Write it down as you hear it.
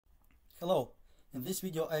Hello, in this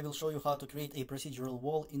video I will show you how to create a procedural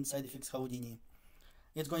wall in SideFX Houdini.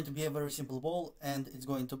 It's going to be a very simple wall and it's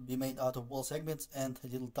going to be made out of wall segments and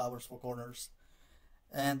little towers for corners.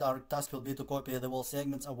 And our task will be to copy the wall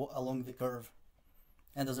segments along the curve.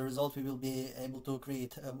 And as a result we will be able to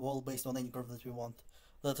create a wall based on any curve that we want.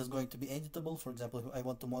 That is going to be editable. For example, if I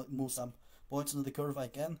want to move some points on the curve, I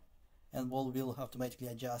can, and wall will automatically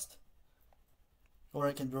adjust. Or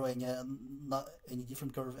I can draw any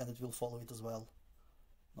different curve and it will follow it as well.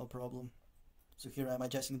 No problem. So here I'm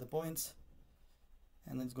adjusting the points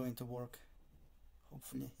and it's going to work.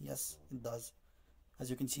 Hopefully. Yes, it does. As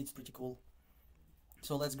you can see, it's pretty cool.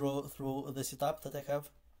 So let's go through the setup that I have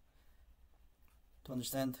to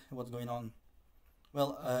understand what's going on.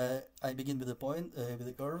 Well, I begin with the point, with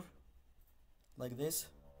the curve, like this.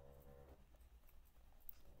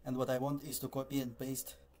 And what I want is to copy and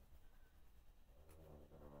paste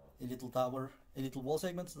a little tower, a little wall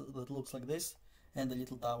segment that looks like this, and a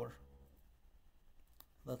little tower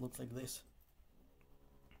that looks like this.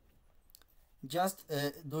 Just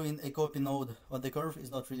doing a copy node on the curve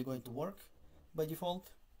is not really going to work by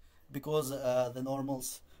default, because the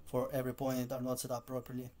normals for every point are not set up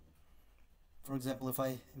properly. For example, if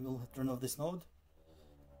I will turn off this node,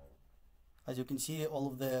 as you can see, all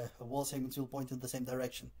of the wall segments will point in the same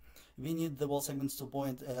direction. We need the wall segments to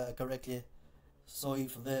point correctly. So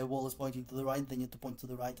if the wall is pointing to the right, they need to point to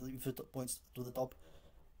the right. If it points to the top,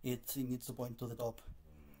 it needs to point to the top.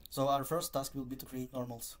 So our first task will be to create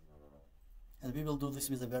normals. And we will do this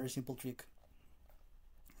with a very simple trick.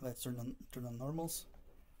 Let's turn on normals.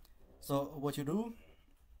 So what you do,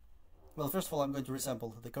 well, first of all, I'm going to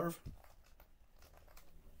resample the curve.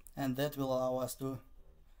 And that will allow us to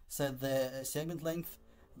set the segment length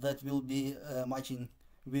that will be matching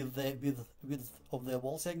with the width of the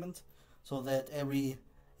wall segment, so that every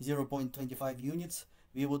 0.25 units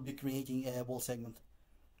we would be creating a wall segment.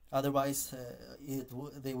 Otherwise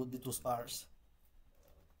they would be too sparse.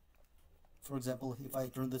 For example, if I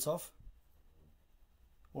turn this off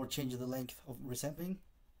or change the length of resampling,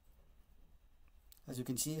 as you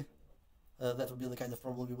can see, that would be the kind of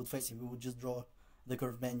problem we would face if we would just draw the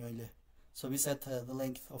curve manually. So we set the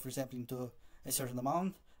length of resampling to a certain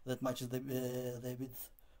amount that matches the width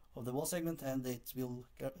of the wall segment, and it will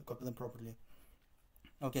copy them properly.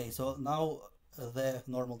 Okay, so now the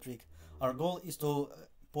normal trick. Our goal is to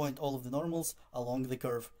point all of the normals along the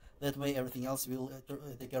curve. That way everything else will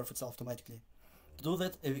take care of itself automatically. To do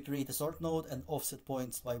that, we create a sort node and offset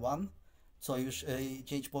points by 1. So you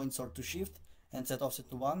change point sort to shift and set offset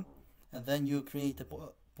to 1, and then you create a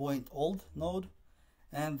point old node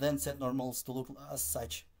and then set normals to look as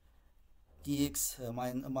such: tx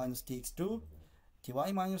minus tx2,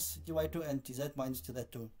 ty minus ty2, and tz minus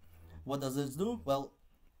tz2. What does this do? Well,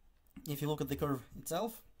 if you look at the curve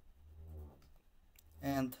itself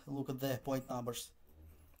and look at the point numbers,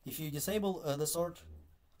 if you disable the sort,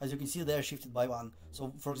 as you can see, they are shifted by 1.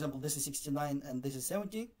 So for example, this is 69 and this is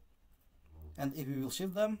 70, and if we will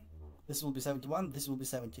shift them, this will be 71, this will be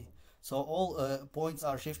 70. So all points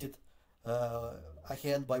are shifted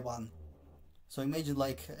ahead by 1. So imagine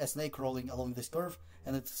like a snake crawling along this curve,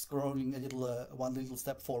 and it's crawling a little one little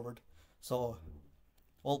step forward. So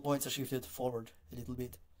all points are shifted forward a little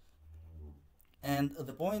bit. And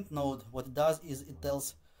the point node, what it does is it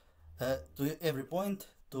tells to every point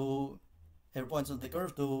on the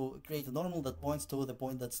curve to create a normal that points to the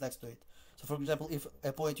point that's next to it. So for example, if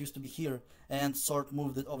a point used to be here and sort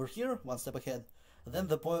moved it over here one step ahead, then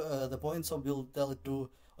the point sort will tell it to,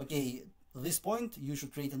 okay, this point you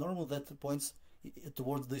should create a normal that points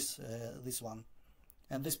towards this one,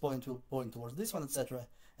 and this point will point towards this one, etc.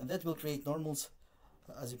 And that will create normals.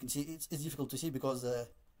 As you can see, it's difficult to see because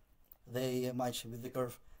they match with the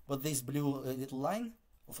curve, but this blue little line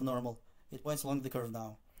of a normal, it points along the curve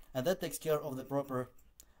now, and that takes care of the proper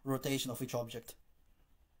rotation of each object.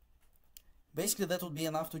 Basically that would be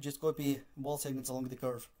enough to just copy wall segments along the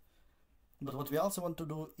curve. But what we also want to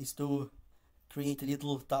do is to create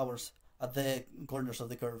little towers at the corners of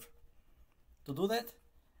the curve. To do that,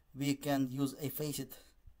 we can use a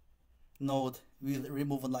node with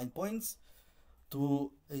remove online points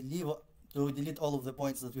to delete all of the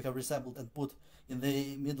points that we have resampled and put in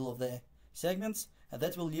the middle of the segments, and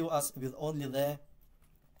that will leave us with only the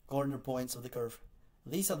corner points of the curve.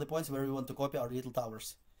 These are the points where we want to copy our little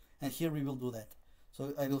towers, and here we will do that.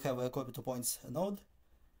 So I will have a copy to points node,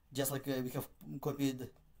 just like we have copied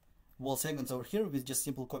wall segments over here with just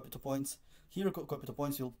simple copy to points. Here copy to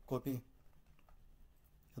points will copy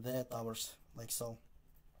the towers like so.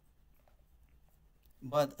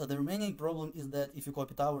 But the remaining problem is that if you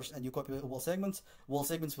copy towers and you copy wall segments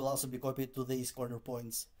will also be copied to these corner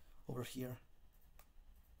points over here.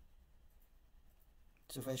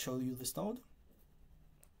 So if I show you this node,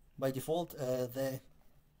 by default the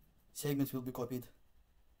segments will be copied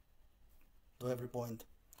to every point.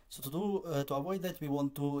 So to avoid that, we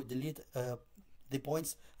want to delete the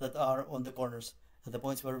points that are on the corners, the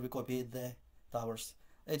points where we copied the towers.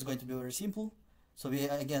 It's going to be very simple. So we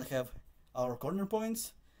again have our corner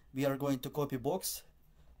points. We are going to copy box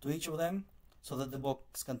to each of them so that the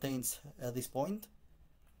box contains this point,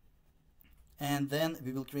 and then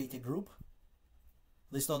we will create a group.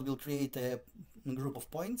 This node will create a group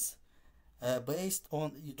of points based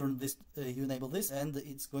on, you turn this, you enable this, and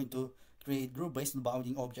it's going to create group based on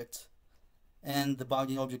bounding objects. And the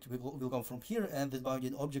bounding object will come from here, and the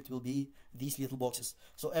bounding object will be these little boxes.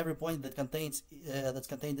 So every point that contains that's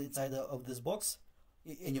contained inside of this box,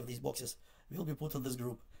 any of these boxes, will be put in this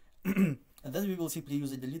group. And then we will simply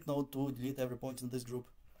use a delete node to delete every point in this group.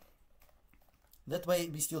 That way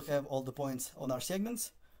we still have all the points on our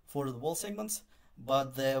segments for the wall segments,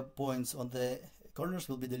 but the points on the corners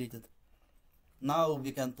will be deleted. Now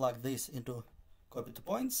we can plug this into copy to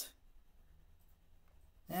points,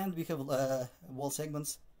 and we have wall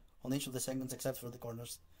segments on each of the segments except for the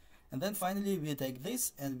corners. And then finally we take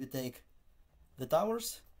this and we take the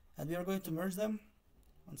towers, and we are going to merge them.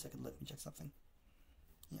 One second, let me check something.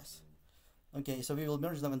 Yes. Okay, so we will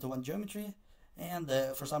merge them into one geometry, and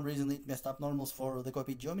for some reason it messed up normals for the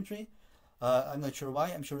copied geometry. I'm not sure why.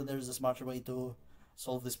 I'm sure there is a smarter way to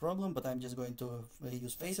solve this problem, but I'm just going to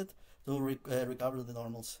use Faceit to recover the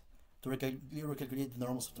normals, to recalculate the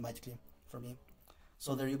normals automatically for me.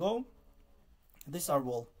 So there you go. This is our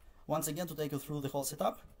wall. Once again, to take you through the whole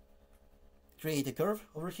setup, create a curve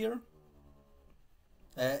over here.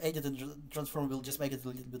 Edit and transform will just make it a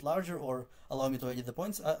little bit larger, or allow me to edit the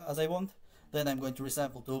points as I want. Then I'm going to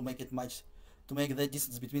resample to make it match, to make the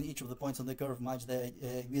distance between each of the points on the curve match the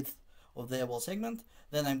width of the wall segment.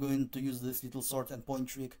 Then I'm going to use this little sort and point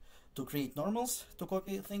trick to create normals to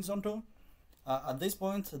copy things onto. At this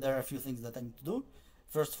point, there are a few things that I need to do.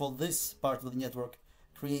 First of all, this part of the network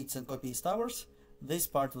creates and copies towers. This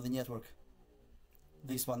part of the network,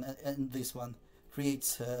 this one and this one,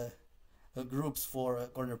 creates groups for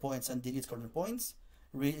corner points and deletes corner points,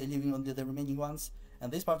 leaving only the remaining ones.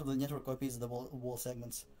 And this part of the network copies the wall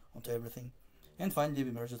segments onto everything. And finally, we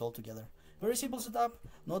merge it all together. Very simple setup,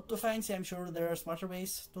 not too fancy. I'm sure there are smarter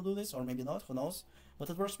ways to do this, or maybe not, who knows. But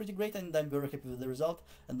it works pretty great, and I'm very happy with the result.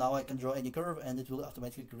 And now I can draw any curve, and it will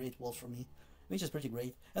automatically create walls for me, which is pretty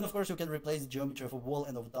great. And of course, you can replace the geometry of a wall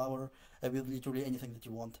and of a tower with literally anything that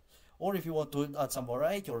you want. Or if you want to add some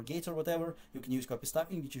variety or gates or whatever, you can use copy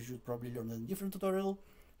stacking, which you should probably learn in a different tutorial,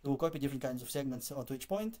 to copy different kinds of segments onto each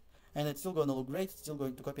point, and it's still going to look great. It's still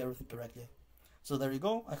going to copy everything correctly. So there you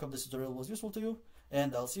go. I hope this tutorial was useful to you,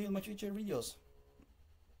 and I'll see you in my future videos.